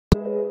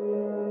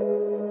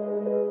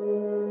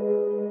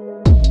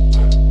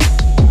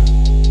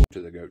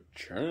G.O.A.T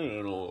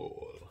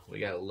channel. We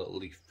got a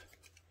little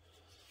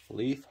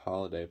Leaf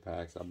holiday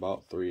packs. I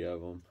bought 3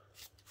 of them.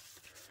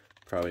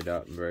 Probably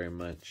not very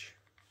much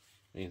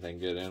anything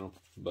good in them,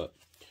 but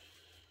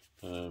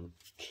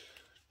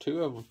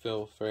 2 of them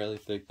feel fairly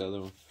thick. The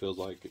other one feels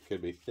like it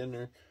could be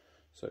thinner,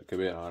 so it could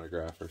be an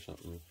autograph or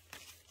something.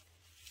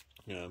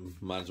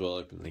 Might as well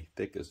open the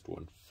thickest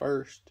one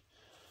first.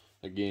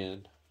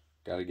 Again,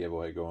 got a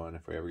giveaway going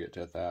if we ever get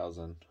to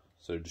 1,000,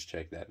 so just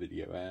check that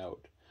video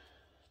out.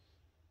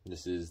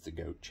 This is the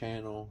G.O.A.T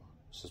channel.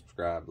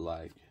 Subscribe,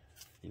 like,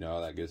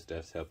 all that good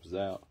stuff helps us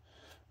out.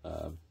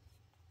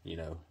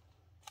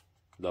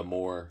 The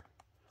more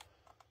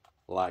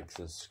likes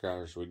and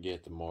subscribers we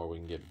get, the more we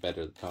can get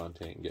better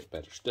content and get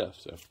better stuff.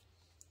 So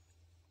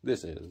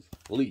this is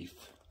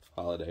Leaf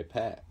Holiday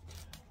Pack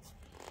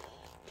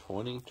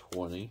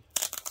 2020.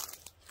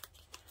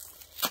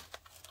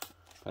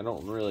 I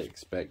don't really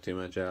expect too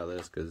much out of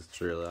this because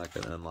it's really like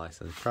an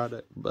unlicensed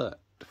product, but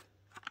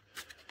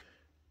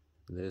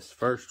this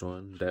first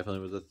one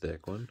definitely was a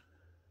thick one.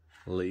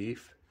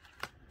 Leaf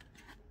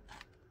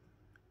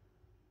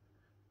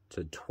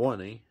to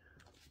 20.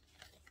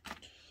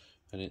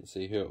 I didn't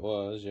see who it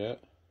was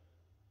yet.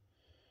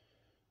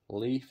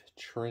 Leaf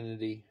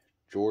Trinity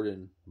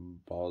Jordan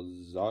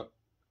Bozovic.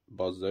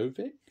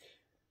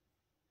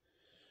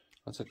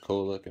 That's a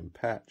cool looking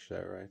patch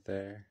though right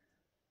there.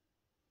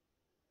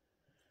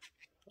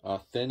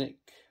 Authentic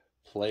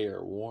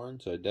player worn,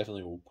 so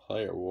definitely will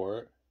player wore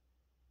it.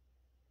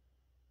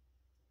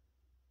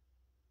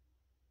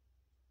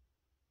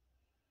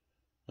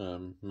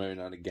 Maybe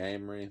not a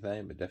game or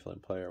anything, but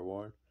definitely player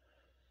worn.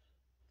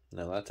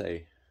 Now that's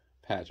a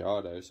patch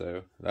auto,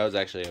 so that was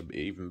actually an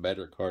even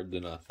better card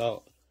than I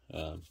thought.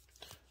 I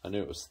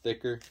knew it was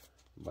thicker,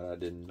 but I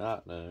did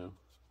not know.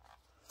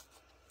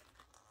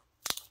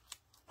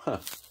 I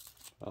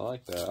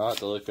like that. I'll have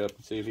to look up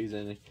and see if he's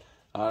in it.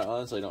 I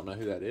honestly don't know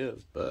who that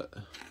is, but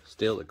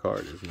still the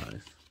card is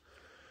nice.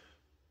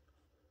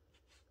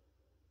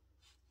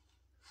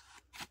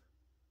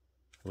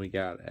 We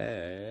got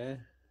a...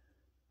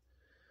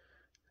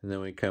 And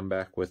then we come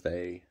back with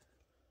a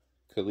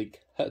Kalik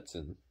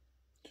Hudson.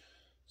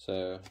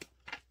 So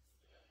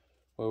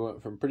we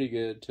went from pretty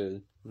good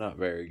to not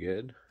very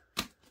good.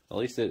 At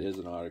least it is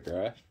an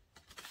autograph.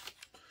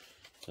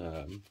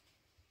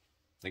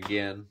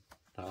 Again,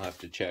 I'll have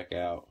to check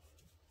out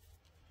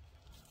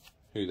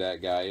who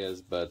that guy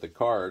is, but the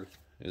card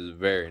is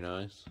very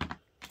nice.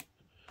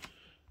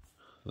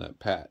 That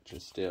patch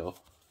is still,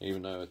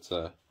 even though it's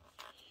a...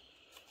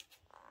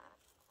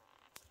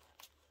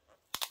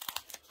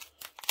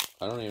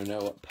 I don't even know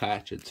what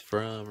patch it's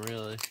from,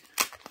 really.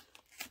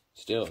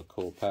 Still a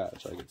cool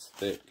patch, like it's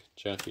thick,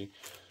 chunky.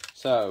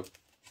 So,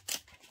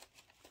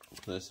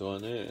 this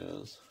one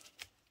is...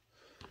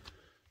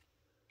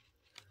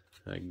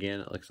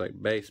 Again, it looks like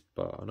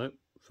baseball. Nope,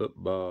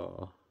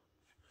 football.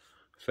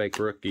 Fake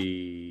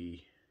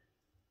rookie.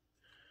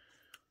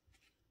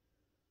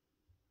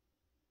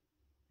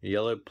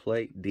 Yellow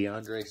plate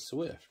DeAndre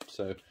Swift.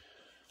 So,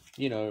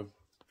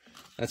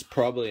 that's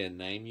probably a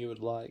name you would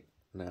like.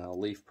 Now,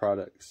 Leaf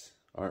products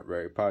aren't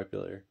very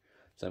popular,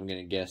 so I'm going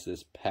to guess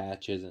this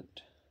patch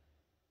isn't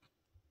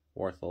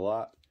worth a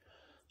lot.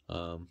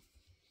 But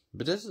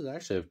this is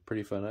actually a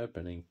pretty fun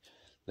opening.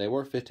 They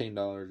were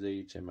 $15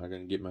 each. Am I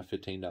going to get my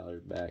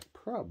 $15 back?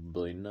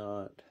 Probably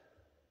not.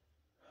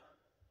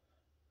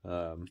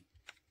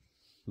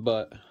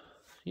 But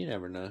you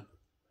never know.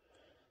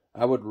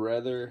 I would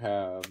rather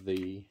have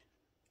the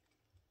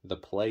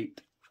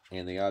plate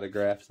and the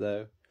autographs,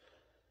 though,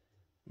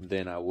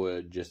 than I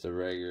would just a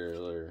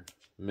regular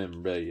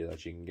memorabilia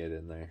that you can get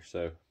in there.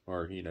 So,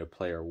 or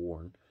player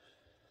worn.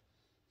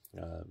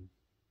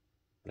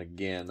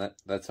 Again,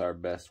 that's our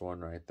best one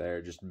right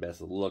there, just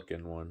best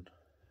looking one.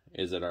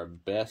 Is it our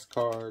best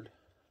card?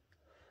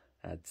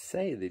 I'd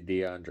say the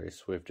DeAndre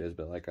Swift is,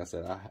 but like I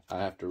said, I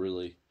have to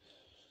really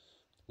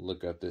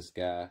look up this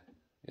guy.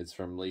 It's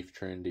from Leaf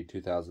Trinity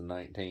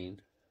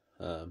 2019.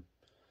 But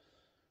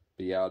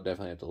yeah, I'll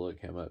definitely have to look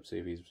him up, see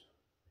if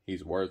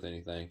he's worth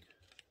anything.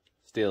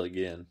 Still,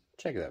 again,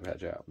 check that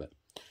patch out. But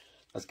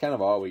that's kind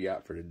of all we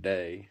got for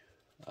today.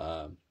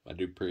 I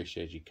do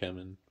appreciate you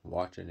coming,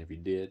 watching if you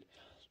did.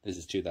 This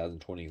is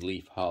 2020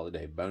 Leaf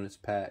Holiday Bonus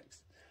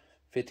Packs.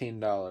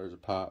 $15 a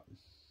pop.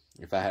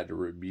 If I had to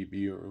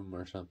review them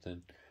or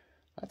something,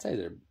 I'd say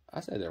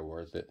they're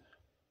worth it.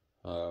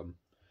 The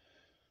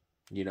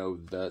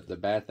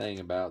bad thing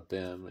about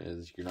them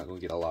is you're not going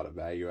to get a lot of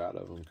value out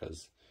of them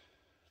because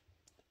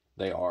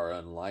they are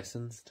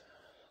unlicensed.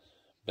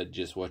 But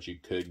just what you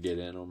could get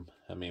in them.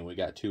 I mean, we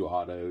got 2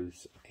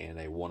 autos and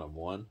a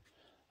 1-of-1.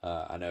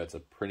 I know it's a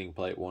printing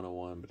plate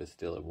 1-of-1, but it's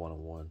still a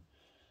 1-of-1.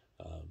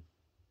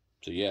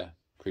 So yeah,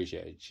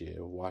 appreciate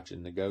you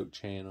watching the G.O.A.T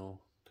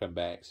channel. Come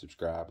back,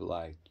 subscribe,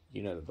 like, the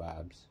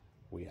vibes.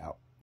 We out.